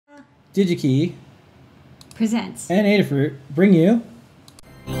DigiKey presents and Adafruit bring you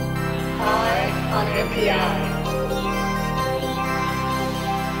Eye on MPI.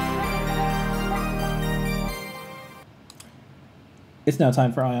 It's now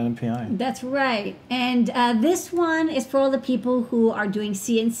time for Ion MPI. That's right. And this one is for all the people who are doing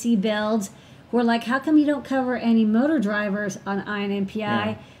CNC builds, who are like, how come you don't cover any motor drivers on Ion MPI?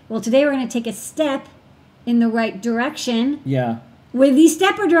 Yeah. Well, today we're going to take a step in the right direction Yeah. with these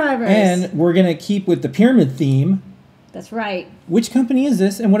stepper drivers. And we're going to keep with the pyramid theme. That's right. Which company is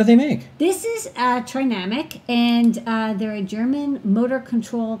this and what do they make? This is Trinamic, and they're a German motor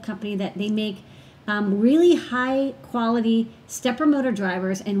control company that they make really high quality stepper motor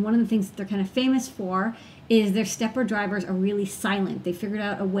drivers. And one of the things that they're kind of famous for is their stepper drivers are really silent. They figured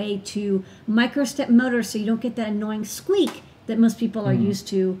out a way to micro step motors so you don't get that annoying squeak that most people are used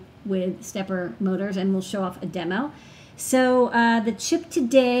to with stepper motors, and we'll show off a demo. So the chip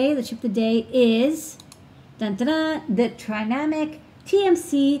today is dun, dun, dun, the Trinamic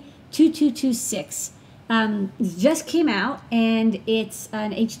TMC 2226. It just came out, and it's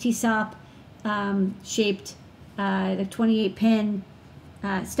an HT-SOP shaped, the 28-pin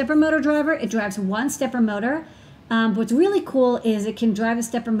stepper motor driver. It drives one stepper motor. What's really cool is it can drive a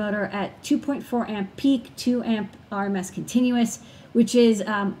stepper motor at 2.4 amp peak, 2 amp RMS continuous, which is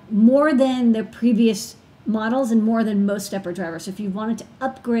more than the previous models and more than most stepper drivers. So if you wanted to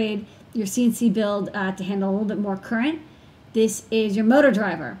upgrade your CNC build to handle a little bit more current, this is your motor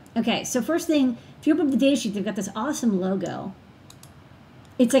driver. Okay, so first thing, if you open up the datasheet, they've got this awesome logo.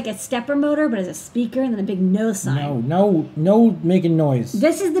 It's like a stepper motor, but as a speaker and then a big no sign. No making noise.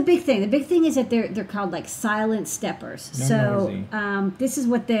 This is the big thing. The big thing is that they're called like silent steppers. No so this is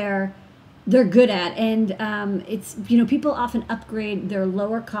what they're good at, and it's, you know, people often upgrade their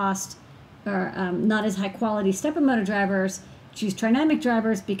lower cost or not as high quality stepper motor drivers, choose Trinamic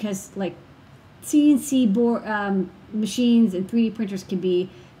drivers, because like CNC board machines and 3D printers can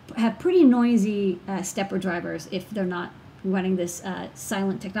have pretty noisy stepper drivers if they're not running this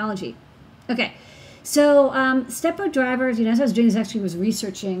silent technology. Okay, so stepper drivers, you know, as I was doing this, actually was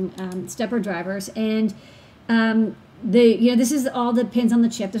researching stepper drivers, and this is all the pins on the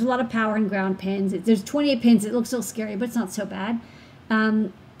chip. There's a lot of power and ground pins. There's 28 pins. It looks a little scary, but it's not so bad.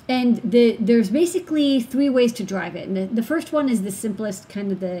 And there's basically 3 ways to drive it. And the first one is the simplest,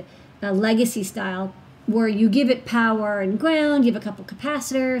 kind of the legacy style, where you give it power and ground, you have a couple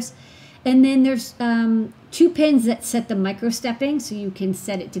capacitors, and then there's 2 pins that set the micro stepping, so you can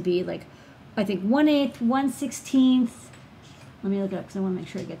set it to be like, I think 1/8, 1/16. Let me look it up because I want to make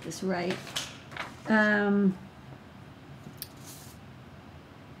sure I get this right.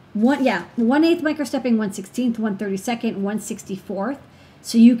 1/8 micro stepping, 1/16, 1/32, 1/64.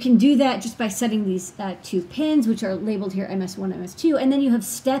 So you can do that just by setting these 2 pins, which are labeled here MS1, MS2, and then you have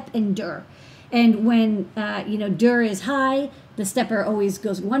step and dur. And when dur is high, the stepper always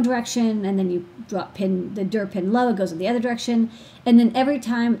goes in one direction, and then you drop the dur pin low, it goes in the other direction. And then every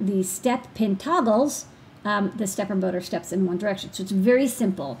time the step pin toggles, the stepper motor steps in one direction. So it's very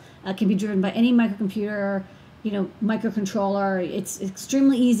simple. It can be driven by any microcomputer, microcontroller. It's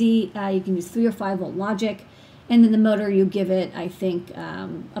extremely easy. You can use 3 or 5 volt logic. And then the motor, you give it, I think,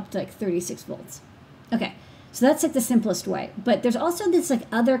 up to like 36 volts. Okay, so that's like the simplest way. But there's also this like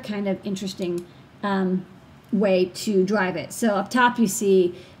other kind of interesting way to drive it. So up top you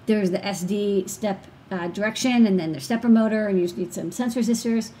see there's the SD step direction, and then there's stepper motor, and you just need some sense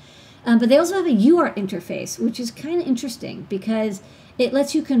resistors. But they also have a UART interface, which is kind of interesting because it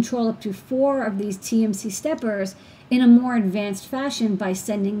lets you control up to 4 of these TMC steppers in a more advanced fashion by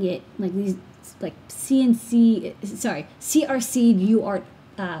sending it like these CRC UART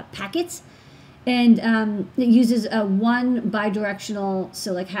packets, and it uses a 1 bidirectional,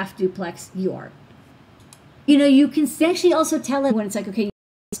 so like half duplex UART. You can actually also tell it when it's like, okay,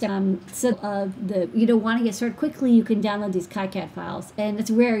 want to get started quickly, you can download these KiCad files, and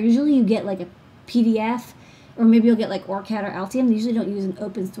it's rare. Usually you get like a PDF, or maybe you'll get like OrCAD or Altium. They usually don't use an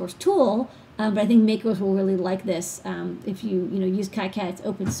open source tool, but I think makers will really like this if you use KiCad. It's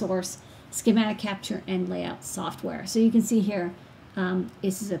open source schematic capture and layout software. So you can see here,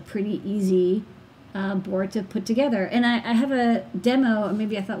 this is a pretty easy board to put together. And I have a demo.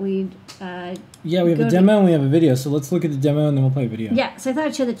 Maybe I thought we'd yeah, we have a demo and we have a video. So let's look at the demo and then we'll play a video. Yeah, so I thought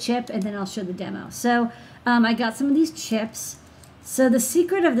I'd show the chip and then I'll show the demo. So I got some of these chips. So the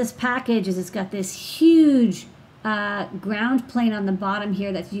secret of this package is it's got this huge ground plane on the bottom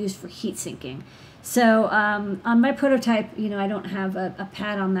here that's used for heat sinking. So on my prototype, I don't have a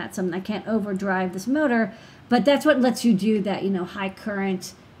pad on that, so I can't overdrive this motor, but that's what lets you do that, high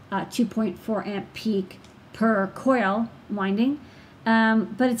current 2.4 amp peak per coil winding.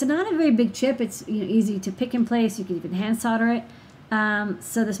 But it's not a very big chip. It's easy to pick in place. You can even hand solder it.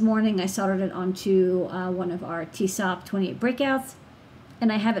 So this morning I soldered it onto one of our TSOP 28 breakouts,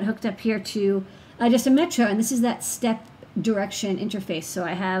 and I have it hooked up here to just a Metro, and this is that step direction interface. So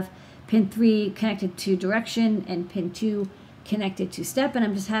I have pin 3 connected to direction and pin 2 connected to step, and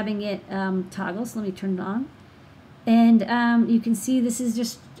I'm just having it toggle. So let me turn it on, and you can see this is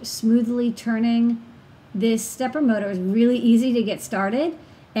just smoothly turning. This stepper motor is really easy to get started,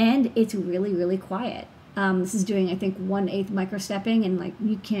 and it's really, really quiet. This is doing, I think, 1/8 microstepping, and like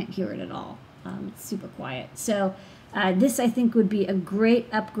you can't hear it at all. It's super quiet. So this, I think, would be a great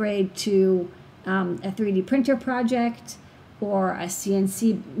upgrade to a 3D printer project, or a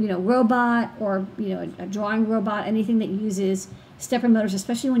CNC, robot, or a drawing robot. Anything that uses stepper motors,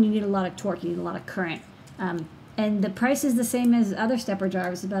 especially when you need a lot of torque, you need a lot of current. And the price is the same as other stepper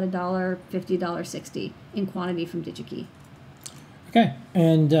drivers, about $1.50, $1.60 in quantity from DigiKey. Okay,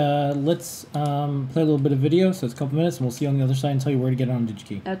 and let's play a little bit of video. So it's a couple minutes, and we'll see you on the other side and tell you where to get it on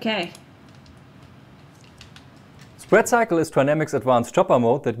DigiKey. Okay. SpreadCycle is Trinamics Advanced Chopper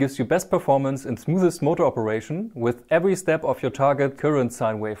Mode that gives you best performance and smoothest motor operation with every step of your target current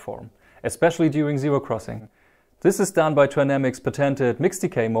sine waveform, especially during zero crossing. This is done by Trinamics' patented mixed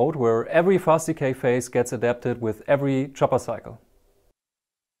decay mode, where every fast decay phase gets adapted with every chopper cycle.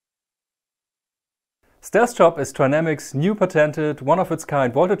 Stealth Chop is Trinamics' new patented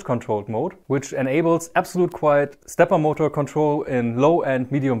one-of-its-kind voltage-controlled mode, which enables absolute quiet stepper motor control in low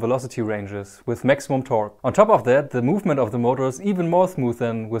and medium velocity ranges with maximum torque. On top of that, the movement of the motor is even more smooth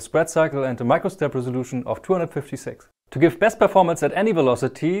than with SpreadCycle and a microstep resolution of 256. To give best performance at any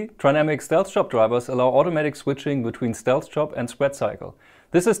velocity, Trinamics Stealth Chop drivers allow automatic switching between Stealth Chop and SpreadCycle.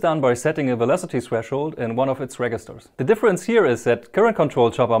 This is done by setting a velocity threshold in one of its registers. The difference here is that current control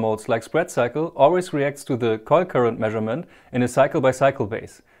chopper modes like SpreadCycle always reacts to the coil current measurement in a cycle-by-cycle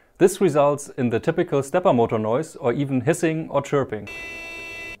base. This results in the typical stepper motor noise or even hissing or chirping.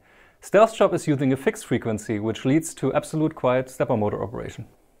 Stealth Chop is using a fixed frequency, which leads to absolute quiet stepper motor operation.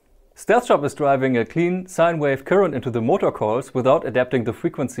 Stealth Chop is driving a clean sine wave current into the motor coils without adapting the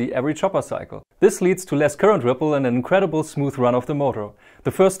frequency every chopper cycle. This leads to less current ripple and an incredible smooth run of the motor.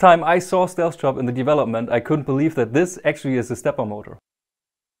 The first time I saw Stealth Chop in the development, I couldn't believe that this actually is a stepper motor.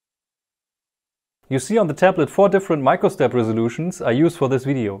 You see on the tablet 4 different microstep resolutions I used for this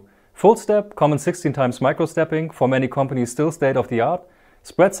video. Full step, common 16 times microstepping, for many companies still state of the art,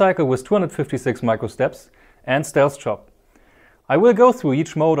 SpreadCycle with 256 microsteps, and Stealth Chop. I will go through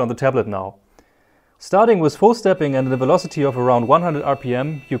each mode on the tablet now. Starting with full stepping and a velocity of around 100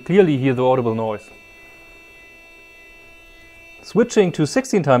 RPM, you clearly hear the audible noise. Switching to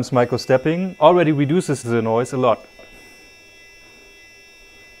 16 times microstepping already reduces the noise a lot.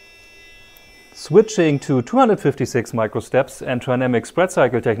 Switching to 256 microsteps and Trinamics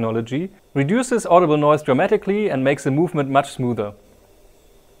SpreadCycle technology reduces audible noise dramatically and makes the movement much smoother.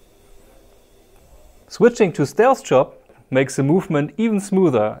 Switching to Stealth Chop makes the movement even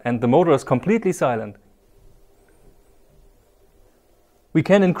smoother and the motor is completely silent. We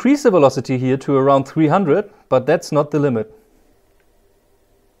can increase the velocity here to around 300, but that's not the limit.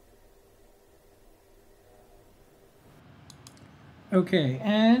 Okay,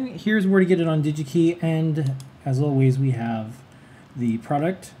 and here's where to get it on DigiKey, and as always we have the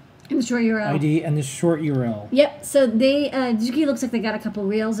product And the short URL. ID and the short URL. Yep. So they DigiKey looks like they got a couple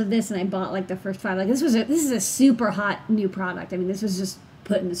reels of this, and I bought like the first 5. Like this is a super hot new product. I mean, this was just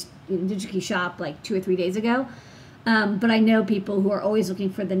put in this DigiKey shop like 2 or 3 days ago. But I know people who are always looking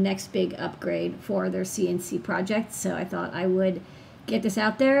for the next big upgrade for their CNC projects, so I thought I would get this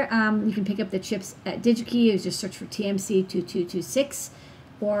out there. You can pick up the chips at DigiKey. Just search for TMC2226,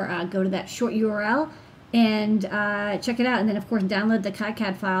 or go to that short URL and check it out. And then, of course, download the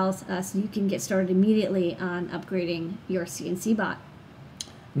KiCad files so you can get started immediately on upgrading your CNC bot.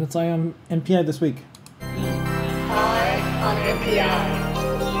 And that's all on MPI this week. Hi on MPI.